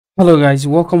Hello guys,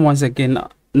 welcome once again.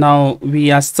 Now we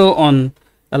are still on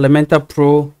Elementor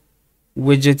Pro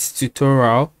Widget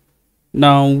tutorial.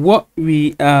 Now what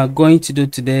we are going to do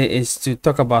today is to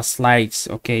talk about slides.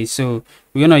 Okay, so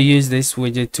we're going to use this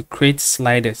widget to create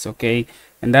sliders. Okay,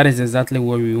 and that is exactly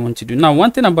what we want to do. Now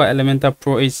one thing about Elementor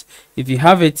Pro is if you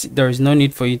have it, there is no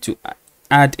need for you to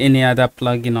add any other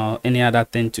plugin or any other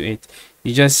thing to it.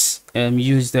 You just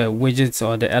use the widgets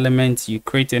or the elements, you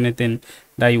create anything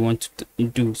that you want to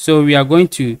do. So we are going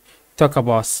to talk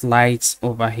about slides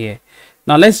over here.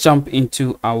 Now let's jump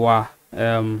into our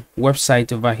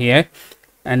website over here,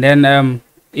 and then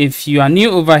if you are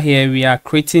new over here, we are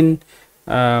creating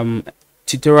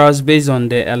tutorials based on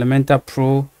the Elementor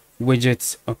Pro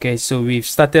widgets. Okay, so we've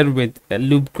started with a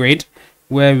loop grid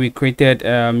where we created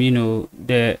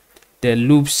the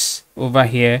loops over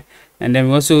here, and then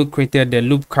we also created the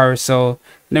loop carousel,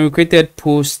 and then we created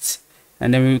posts,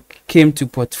 and then we came to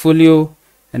portfolio,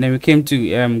 and then we came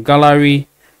to gallery,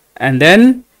 and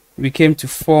then we came to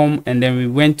form, and then we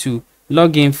went to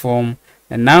login form,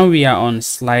 and now we are on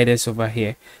sliders over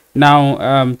here.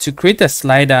 Now to create a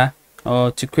slider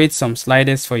or to create some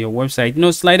sliders for your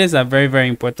website, sliders are very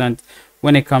important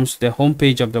when it comes to the home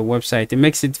page of the website. It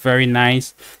makes it very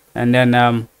nice, and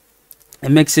then it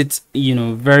makes it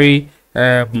very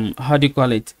how do you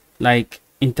call it, like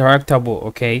interactable.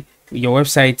 Okay, your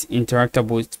website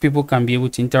interactable, people can be able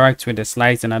to interact with the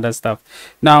slides and other stuff.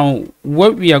 Now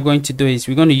what we are going to do is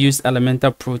we're going to use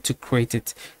Elementor Pro to create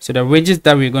it. So the widget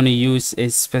that we're going to use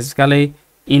is specifically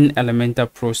in Elementor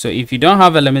Pro. So if you don't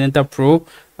have Elementor Pro,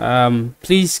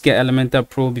 please get Elementor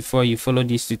Pro before you follow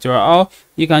this tutorial, or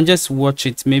you can just watch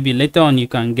it. Maybe later on you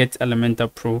can get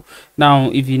Elementor Pro. Now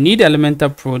if you need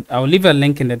Elementor Pro, I'll leave a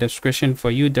link in the description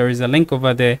for you. There is a link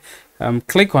over there.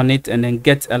 Click on it and then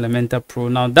get Elementor Pro.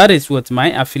 Now that is what my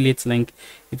affiliate link.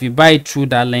 If you buy it through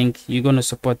that link, you're going to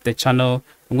support the channel.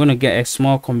 I'm going to get a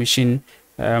small commission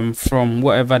from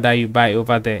whatever that you buy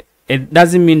over there. It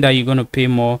doesn't mean that you're going to pay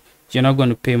more. You're not going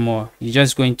to pay more. You're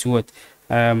just going to what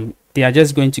they are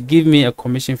just going to give me a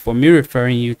commission for me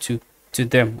referring you to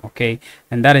them. Okay,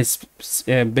 and that is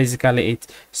basically it.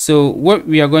 So what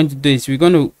we are going to do is we're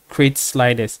going to create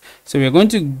sliders. So we're going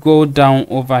to go down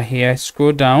over here,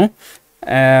 scroll down,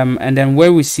 and then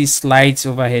where we see slides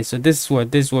over here, so this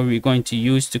is what we're going to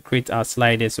use to create our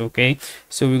sliders. Okay,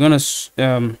 so we're going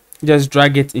to just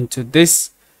drag it into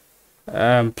this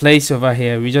place over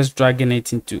here. We're just dragging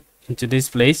it into this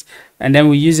place, and then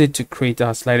we use it to create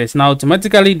our sliders. Now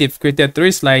automatically they've created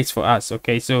 3 slides for us.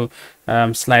 Okay, so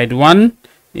slide 1,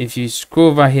 if you scroll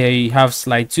over here, you have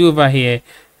slide 2 over here,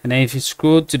 and then if you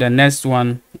scroll to the next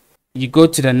one, you go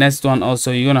to the next one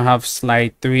also, you're gonna have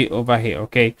slide 3 over here.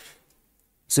 Okay,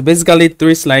 so basically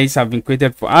 3 slides have been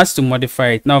created for us to modify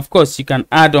it. Now of course you can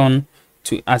add on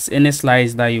to as any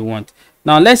slides that you want.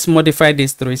 Now let's modify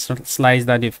these 3 slides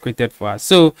that they've created for us.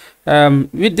 So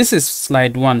this is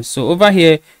slide 1. So over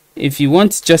here, if you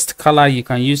want just color, you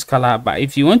can use color, but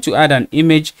if you want to add an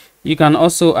image, you can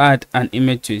also add an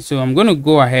image to it. So I'm going to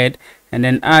go ahead and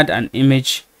then add an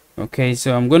image. Okay,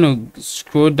 so I'm going to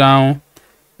scroll down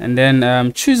and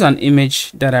then choose an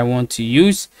image that I want to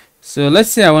use. So let's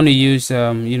say I want to use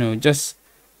just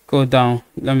go down,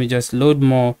 let me just load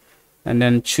more, and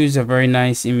then choose a very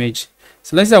nice image.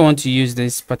 So let's say I want to use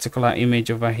this particular image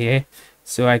over here,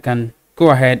 so I can go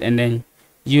ahead and then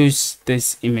use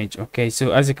this image. Okay,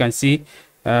 so as you can see,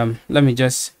 let me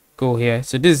just go here.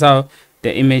 So this is how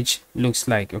the image looks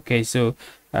like. Okay, so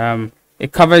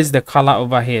it covers the color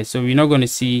over here, so we're not going to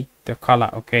see the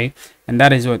color. Okay, and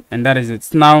that is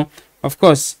it. Now of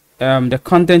course the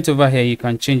content over here, you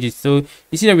can change it. So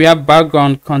you see that we have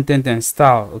background, content, and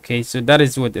style. Okay, so that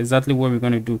is exactly what we're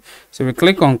going to do. So we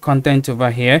click on content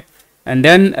over here, and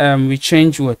then we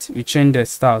change the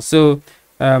style. So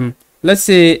let's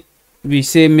say we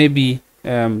say maybe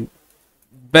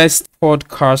best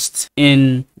podcast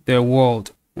in the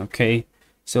world. Okay,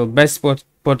 so best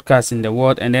podcast in the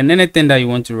world, and then anything that you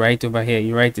want to write over here,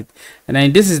 you write it. And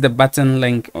then this is the button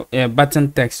link,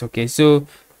 button text. Okay, so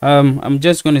I'm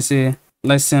just going to say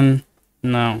lesson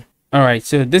now. All right,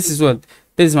 so this is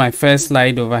my first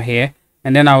slide over here,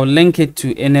 and then I will link it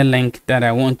to any link that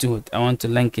I want to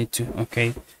link it to.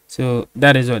 Okay, so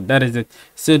that is it.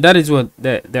 So that is what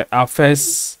our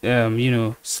first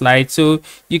slide. So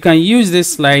you can use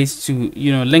this slides to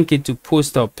link it to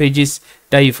post or pages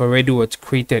that you've already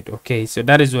created. Okay, so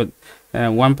that is what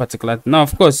one particular. Now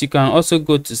of course you can also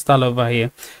go to style over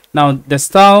here. Now the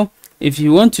style, if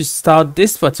you want to style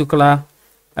this particular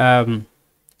this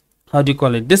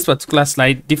particular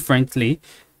slide differently,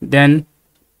 then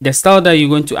the style that you're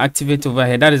going to activate over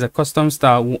here, that is a custom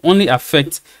style, will only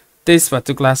affect this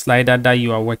particular slider that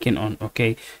you are working on.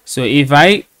 Okay, so if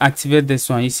I activate this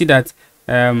one, you see that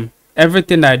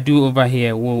everything that I do over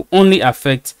here will only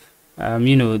affect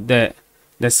you know, the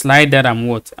slide that I'm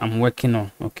working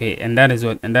on. Okay, and that is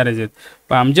it.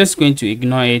 But I'm just going to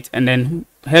ignore it and then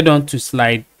head on to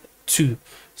slide 2.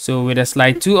 So with a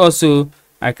slide 2 also,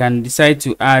 I can decide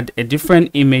to add a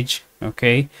different image.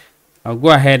 Okay, I'll go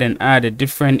ahead and add a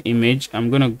different image. I'm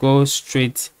gonna go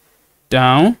straight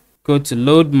down, go to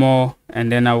load more,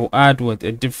 and then I will add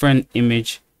a different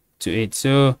image to it.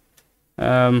 So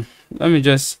let me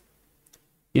just,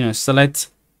 you know, select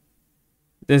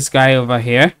this guy over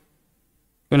here.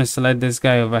 I'm gonna select this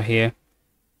guy over here,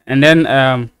 and then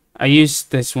I use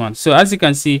this one. So as you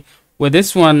can see with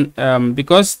this one,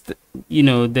 because you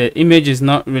know, the image is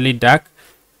not really dark,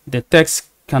 the text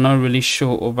cannot really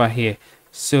show over here.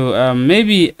 So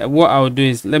maybe what I'll do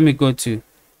is let me go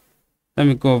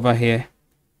over here,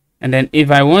 and then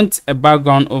if I want a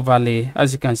background overlay,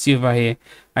 as you can see over here,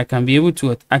 I can be able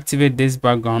to activate this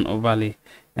background overlay,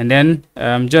 and then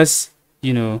just,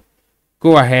 you know,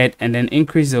 go ahead and then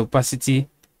increase the opacity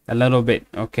a little bit.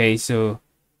 Okay, so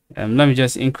let me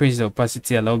just increase the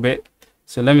opacity a little bit.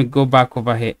 So let me go back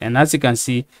over here, and as you can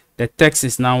see, the text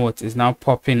is now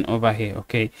popping over here.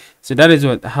 Okay, so that is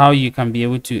how you can be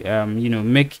able to you know,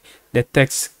 make the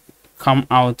text come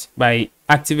out by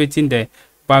activating the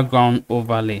background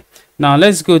overlay. Now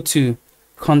let's go to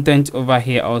content over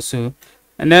here also,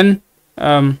 and then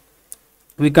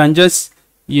we can just,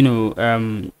 you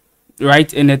know,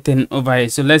 write anything over here.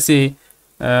 So let's say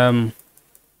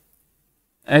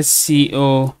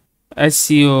SEO,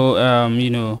 you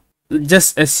know,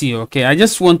 just SEO. Okay, I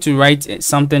just want to write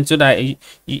something so that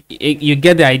you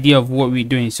get the idea of what we're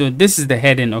doing. So this is the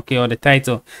heading, okay, or the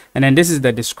title, and then this is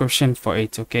the description for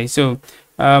it. Okay, so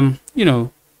you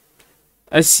know,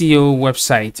 SEO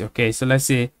website. Okay, so let's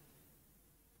say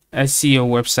SEO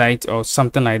website or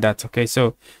something like that. Okay,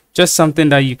 so just something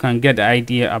that you can get the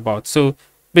idea about. So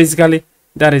basically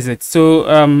that is it. So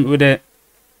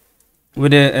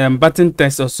with the button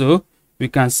text also, we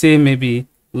can say maybe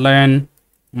learn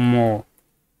more.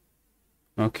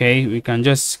 Okay, we can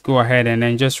just go ahead and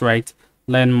then just write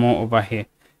learn more over here.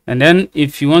 And then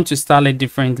if you want to style it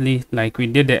differently, like we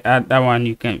did the other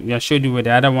one, I showed you with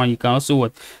the other one, you can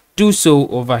also do so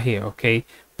over here. Okay,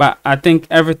 but I think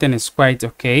everything is quite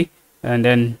okay, and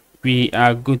then we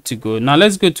are good to go. Now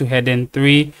let's go to heading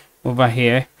 3 over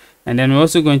here, and then we're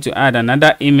also going to add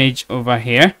another image over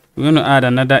here. We're going to add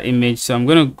another image, so I'm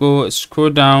going to go scroll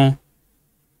down,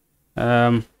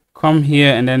 come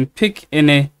here, and then pick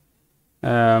any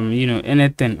you know,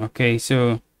 anything. Okay,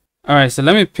 so all right, so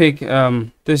let me pick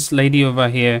this lady over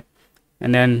here,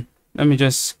 and then let me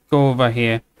just go over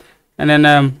here, and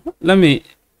then let me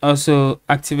also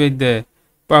activate the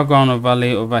background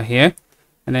overlay over here,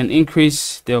 and then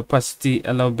increase the opacity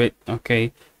a little bit.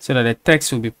 Okay, so that the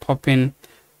text will be popping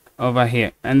over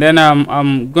here. And then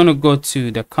I'm gonna go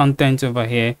to the content over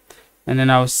here, and then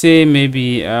I'll say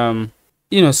maybe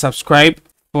you know, subscribe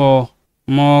for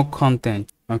more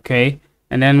content. Okay,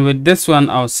 and then with this one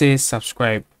I'll say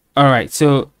subscribe. All right,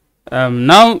 so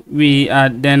now we are,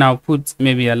 then I'll put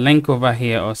maybe a link over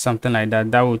here or something like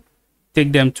that that would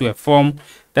take them to a form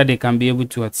that they can be able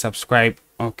to subscribe.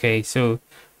 Okay, so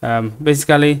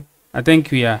basically I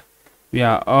think we are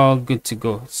all good to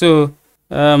go. So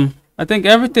I think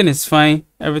everything is fine.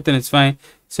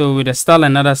 So with the style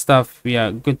and other stuff, we are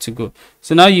good to go.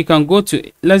 So now you can go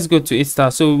to, let's go to its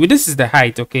style. So this is the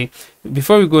height. Okay,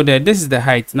 before we go there, this is the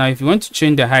height. Now if you want to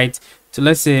change the height to,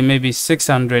 let's say maybe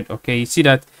 600, okay, you see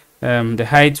that the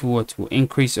height will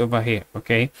increase over here.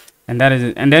 Okay, and that is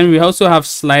it. And then we also have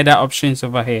slider options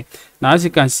over here. Now as you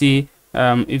can see,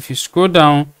 if you scroll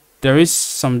down, there is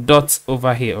some dots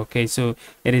over here. Okay, so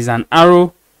it is an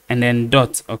arrow and then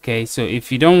dot. Okay, so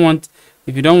if you don't want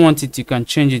it, you can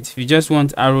change it. If you just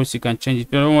want arrows, you can change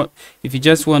it. If you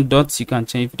just want dots, you can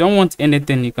change. If you don't want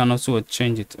anything, you can also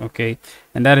change it. Okay,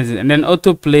 and that is it. And then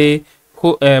autoplay,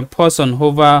 pause on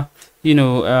hover, you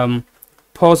know,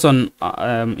 pause on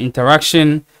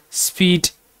interaction, speed,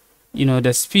 you know,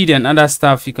 the speed and other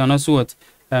stuff. You can also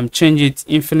change it,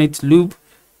 infinite loop,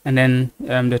 and then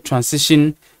the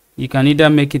transition, you can either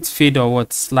make it fade or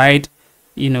slide,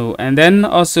 you know, and then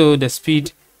also the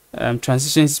speed,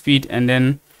 transition speed, and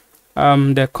then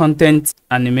the content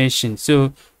animation.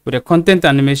 So with the content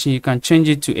animation, you can change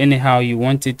it to anyhow you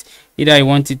want it. Either you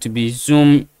want it to be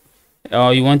zoom,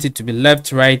 or you want it to be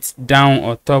left, right, down,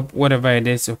 or top, whatever it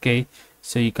is. Okay,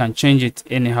 so you can change it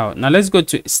anyhow. Now let's go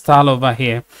to style over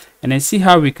here and then see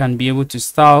how we can be able to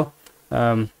style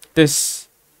this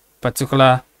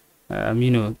particular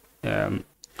you know,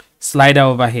 slider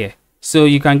over here. So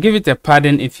you can give it a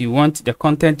padding if you want. The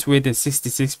content width is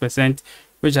 66%,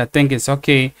 which I think is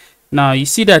okay. Now you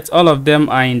see that all of them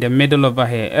are in the middle over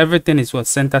here. Everything is what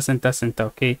center.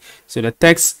 Okay, so the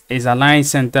text is aligned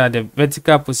center, the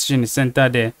vertical position is center,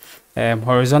 the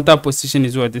horizontal position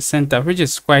is what the center, which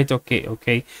is quite okay.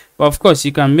 Okay, but of course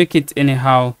you can make it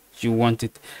anyhow you want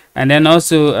it. And then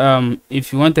also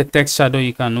if you want a text shadow,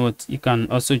 you can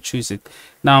also choose it.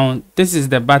 Now this is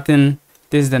the button,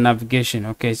 this is the navigation.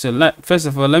 Okay, so first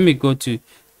of all, let me go to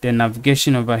the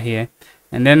navigation over here,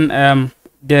 and then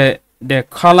the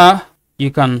color, you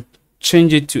can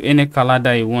change it to any color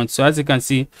that you want. So as you can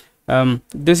see,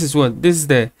 this is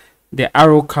the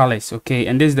arrow colors. Okay,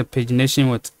 and this is the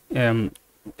pagination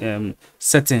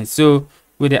settings. So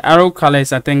with the arrow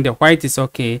colors, I think the white is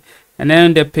okay, and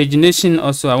then the pagination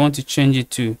also, I want to change it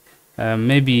to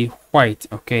maybe white.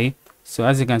 Okay, so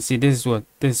as you can see, this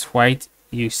is white.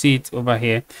 You see it over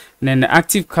here, and then the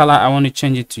active color, I want to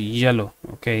change it to yellow.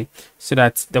 Okay, so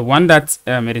that the one that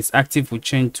it is active will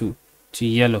change to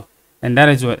yellow, and that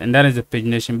is the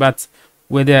pagination. But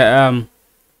with the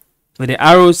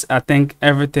arrows, I think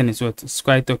everything is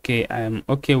quite okay. I am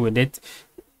okay with it.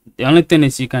 The only thing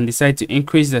is you can decide to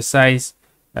increase the size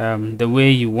the way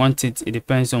you want it. It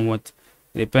depends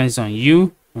on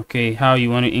you. Okay, how you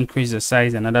want to increase the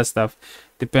size and other stuff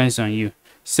depends on you.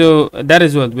 So that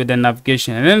is with the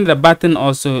navigation. And then the button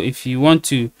also, if you want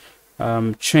to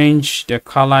change the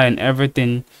color and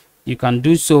everything, you can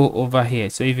do so over here.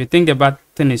 So if you think the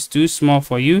button is too small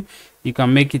for you, you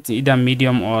can make it either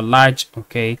medium or large.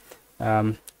 Okay,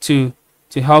 to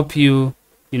help you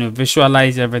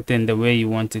visualize everything the way you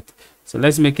want it. So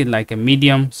let's make it like a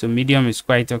medium. So medium is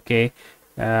quite okay.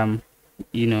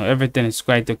 Everything is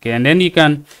quite okay. And then you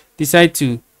can decide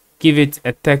to give it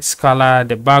a text color,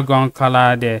 the background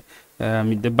color, the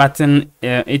button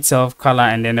itself color,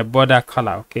 and then the border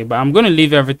color. Okay, but I'm going to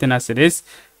leave everything as it is,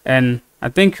 and I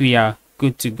think we are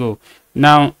good to go.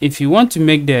 Now if you want to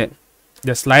make the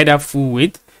slider full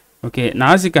width, okay,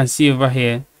 now as you can see over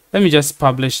here, let me just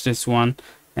publish this one,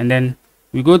 and then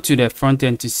we go to the front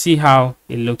end to see how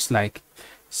it looks like.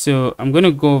 So I'm going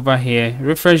to go over here,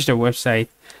 refresh the website,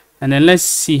 and then let's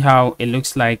see how it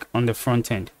looks like on the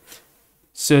front end.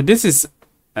 So this is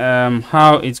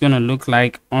how it's going to look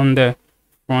like on the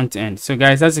front end. So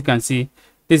guys, as you can see,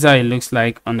 this is how it looks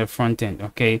like on the front end.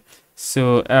 Okay,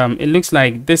 so it looks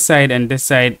like this side and this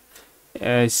side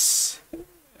is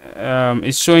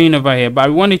showing over here, but I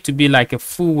want it to be like a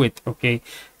full width. Okay,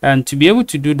 and to be able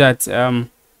to do that,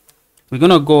 we're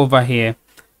gonna go over here,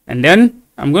 and then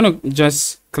I'm gonna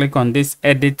just click on this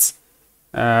edit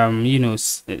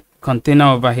container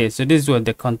over here. So this is what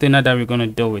the container that we're going to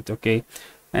deal with. Okay,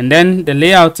 and then the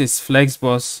layout is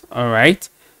flexbox. All right,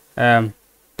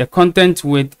 the content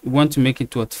width, we want to make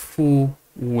it full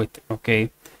width.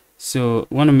 Okay, so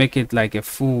we want to make it like a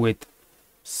full width.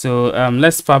 So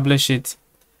let's publish it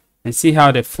and see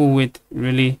how the full width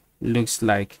really looks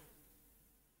like.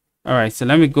 All right, so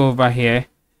let me go over here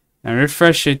and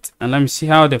refresh it, and let me see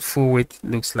how the full width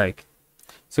looks like.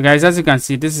 So guys, as you can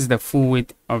see, this is the full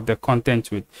width of the content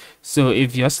width. So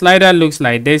if your slider looks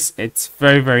like this, it's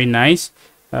very nice.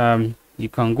 You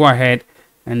can go ahead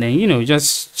and then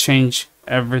just change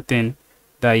everything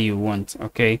that you want.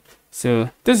 Okay,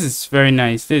 so this is very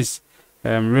nice. This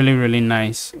is really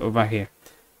nice over here.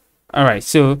 All right,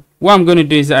 so what I'm going to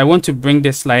do is I want to bring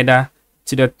the slider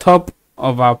to the top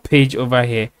of our page over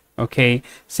here. Okay,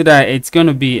 so that it's going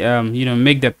to be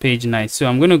make the page nice. So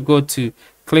I'm going to go to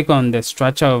click on the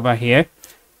structure over here,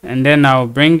 and then I'll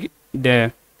bring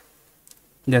the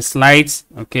slides,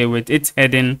 okay, with its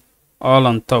heading all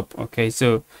on top. Okay,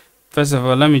 so first of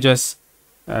all, let me just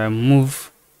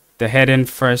move the heading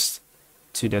first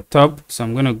to the top. So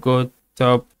I'm gonna go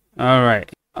top. All right,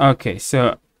 okay,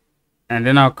 so and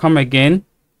then I'll come again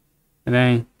and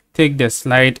then take the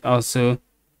slide also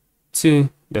to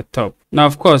the top. Now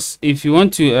of course, if you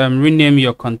want to rename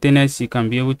your containers, you can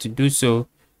be able to do so.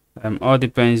 All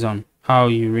depends on how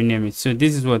you rename it. So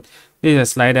this is a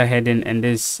slider heading, and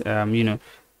this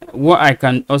what I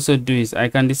can also do is I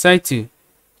can decide to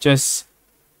just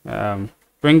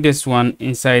bring this one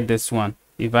inside this one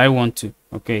if I want to.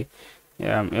 Okay,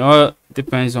 it all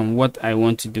depends on what I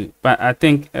want to do, but I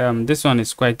think this one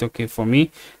is quite okay for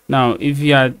me. Now if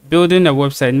you are building a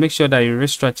website, make sure that you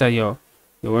restructure your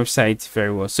website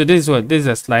very well. So this is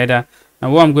a slider.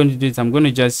 And what I'm going to do is I'm going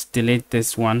to just delete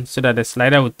this one so that the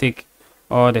slider will take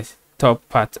all the top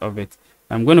part of it.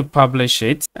 I'm going to publish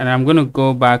it, and I'm going to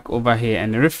go back over here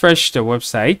and refresh the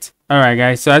website. All right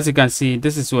guys, so as you can see,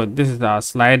 this is our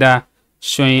slider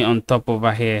showing on top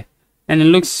over here, and it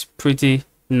looks pretty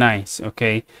nice.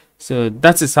 Okay, So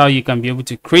that is how you can be able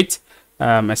to create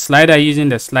a slider using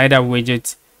the slider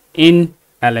widget in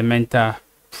Elementor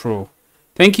Pro.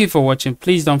 Thank you for watching.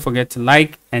 Please don't forget to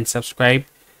like and subscribe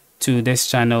to this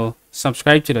channel.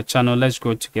 Subscribe to the channel. Let's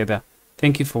grow together.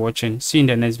 Thank you for watching. See you in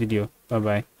the next video. Bye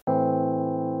bye.